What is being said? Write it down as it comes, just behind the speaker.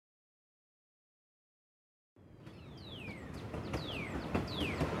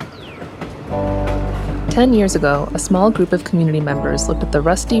10 years ago, a small group of community members looked at the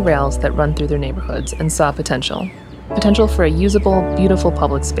rusty rails that run through their neighborhoods and saw potential. Potential for a usable, beautiful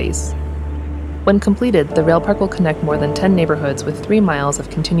public space. When completed, the rail park will connect more than 10 neighborhoods with 3 miles of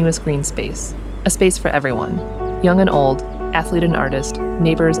continuous green space. A space for everyone, young and old, athlete and artist,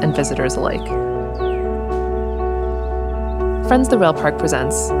 neighbors and visitors alike. Friends the Rail Park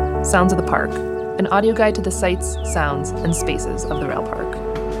presents Sounds of the Park, an audio guide to the sights, sounds, and spaces of the rail park.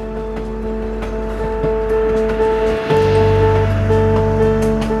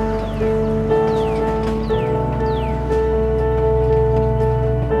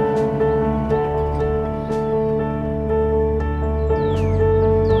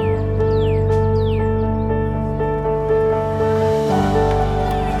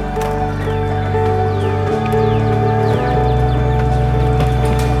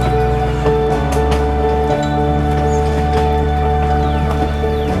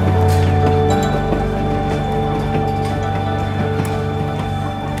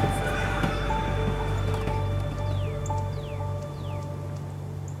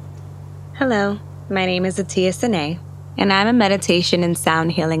 Hello, my name is Atiya Sine, and I'm a meditation and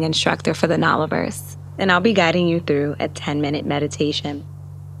sound healing instructor for the Knowleverse, and I'll be guiding you through a 10-minute meditation.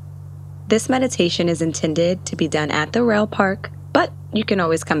 This meditation is intended to be done at the rail park, but you can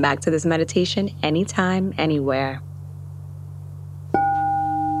always come back to this meditation anytime, anywhere.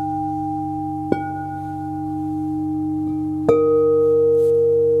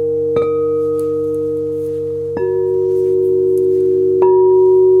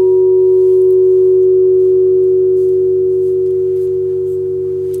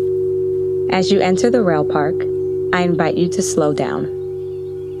 As you enter the rail park, I invite you to slow down.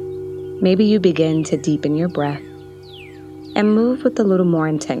 Maybe you begin to deepen your breath and move with a little more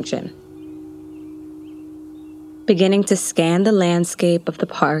intention. Beginning to scan the landscape of the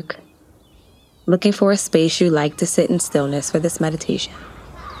park, looking for a space you like to sit in stillness for this meditation.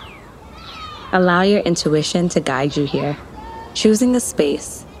 Allow your intuition to guide you here, choosing the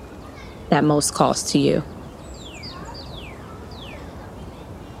space that most calls to you.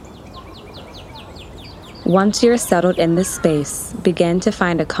 Once you're settled in this space, begin to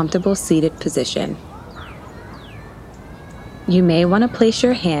find a comfortable seated position. You may want to place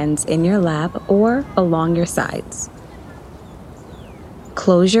your hands in your lap or along your sides.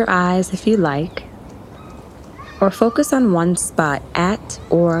 Close your eyes if you like, or focus on one spot at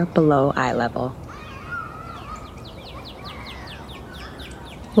or below eye level.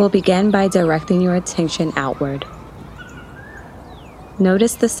 We'll begin by directing your attention outward.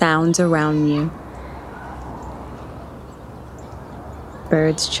 Notice the sounds around you.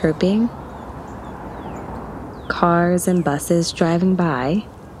 Birds chirping, cars and buses driving by,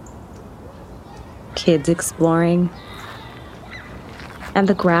 kids exploring, and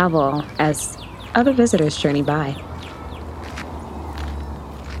the gravel as other visitors journey by.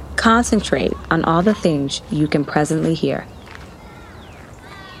 Concentrate on all the things you can presently hear.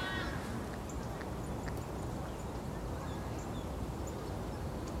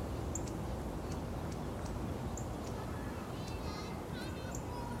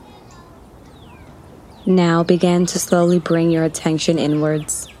 Now begin to slowly bring your attention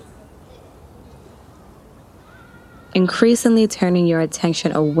inwards, increasingly turning your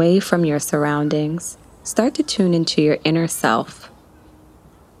attention away from your surroundings. Start to tune into your inner self.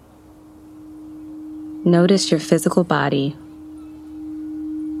 Notice your physical body.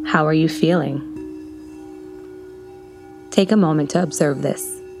 How are you feeling? Take a moment to observe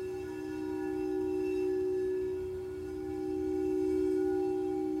this.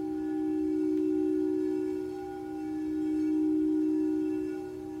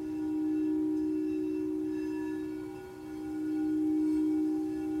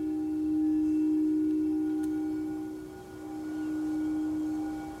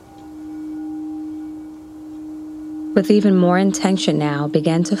 With even more intention now,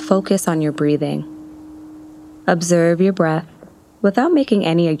 begin to focus on your breathing. Observe your breath without making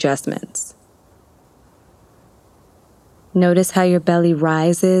any adjustments. Notice how your belly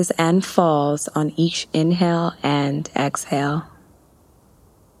rises and falls on each inhale and exhale.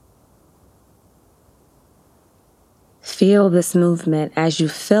 Feel this movement as you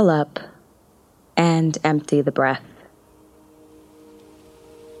fill up and empty the breath.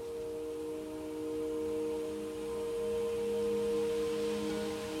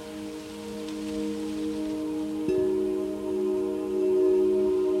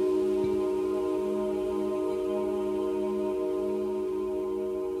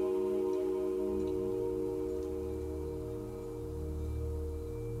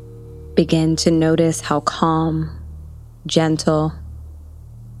 Begin to notice how calm, gentle,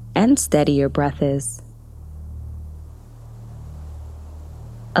 and steady your breath is.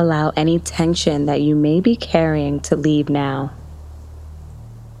 Allow any tension that you may be carrying to leave now.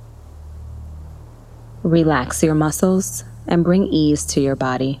 Relax your muscles and bring ease to your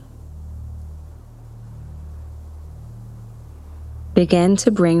body. Begin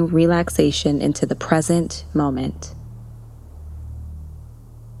to bring relaxation into the present moment.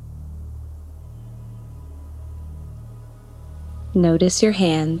 Notice your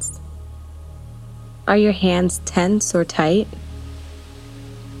hands. Are your hands tense or tight?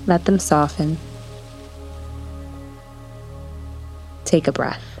 Let them soften. Take a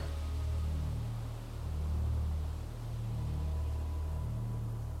breath.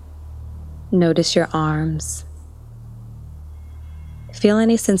 Notice your arms. Feel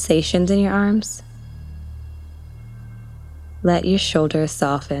any sensations in your arms? Let your shoulders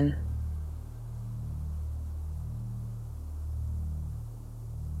soften.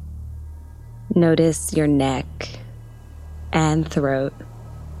 Notice your neck and throat.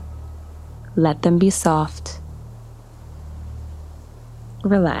 Let them be soft.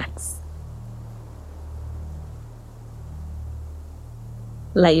 Relax.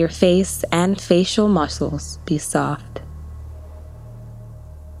 Let your face and facial muscles be soft.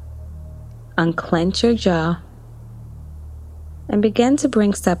 Unclench your jaw and begin to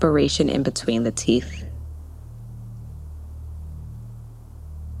bring separation in between the teeth.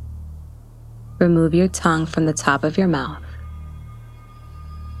 Remove your tongue from the top of your mouth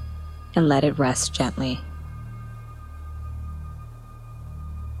and let it rest gently.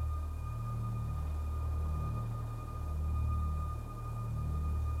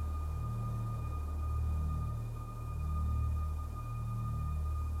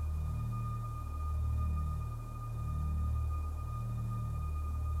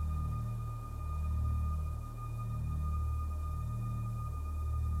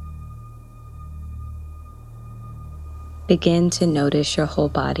 Begin to notice your whole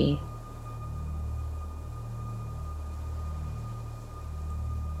body.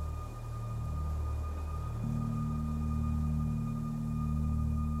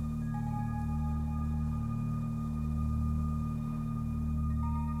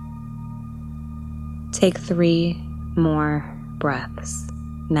 Take 3 more breaths,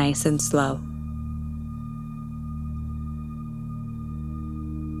 nice and slow.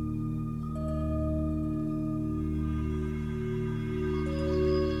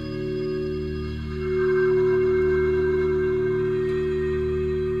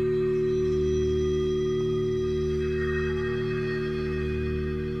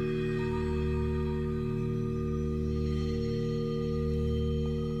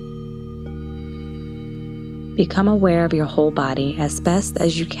 Become aware of your whole body as best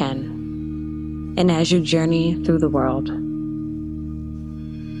as you can, and as you journey through the world.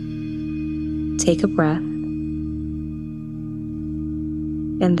 Take a breath,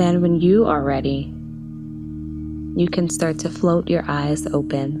 and then when you are ready, you can start to float your eyes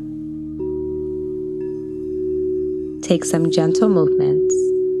open. Take some gentle movements.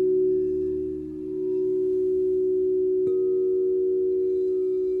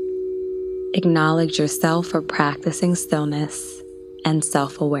 Acknowledge yourself for practicing stillness and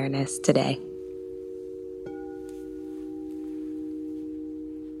self-awareness today.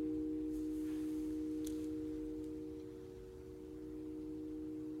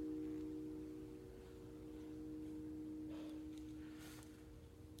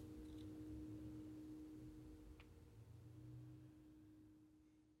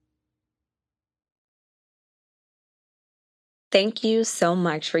 Thank you so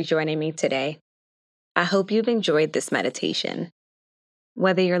much for joining me today. I hope you've enjoyed this meditation.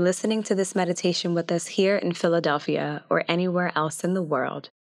 Whether you're listening to this meditation with us here in Philadelphia or anywhere else in the world,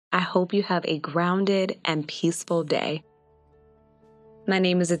 I hope you have a grounded and peaceful day. My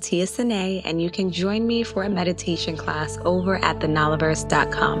name is Atiya Sine, and you can join me for a meditation class over at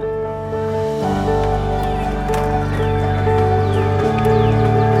thenalaverse.com.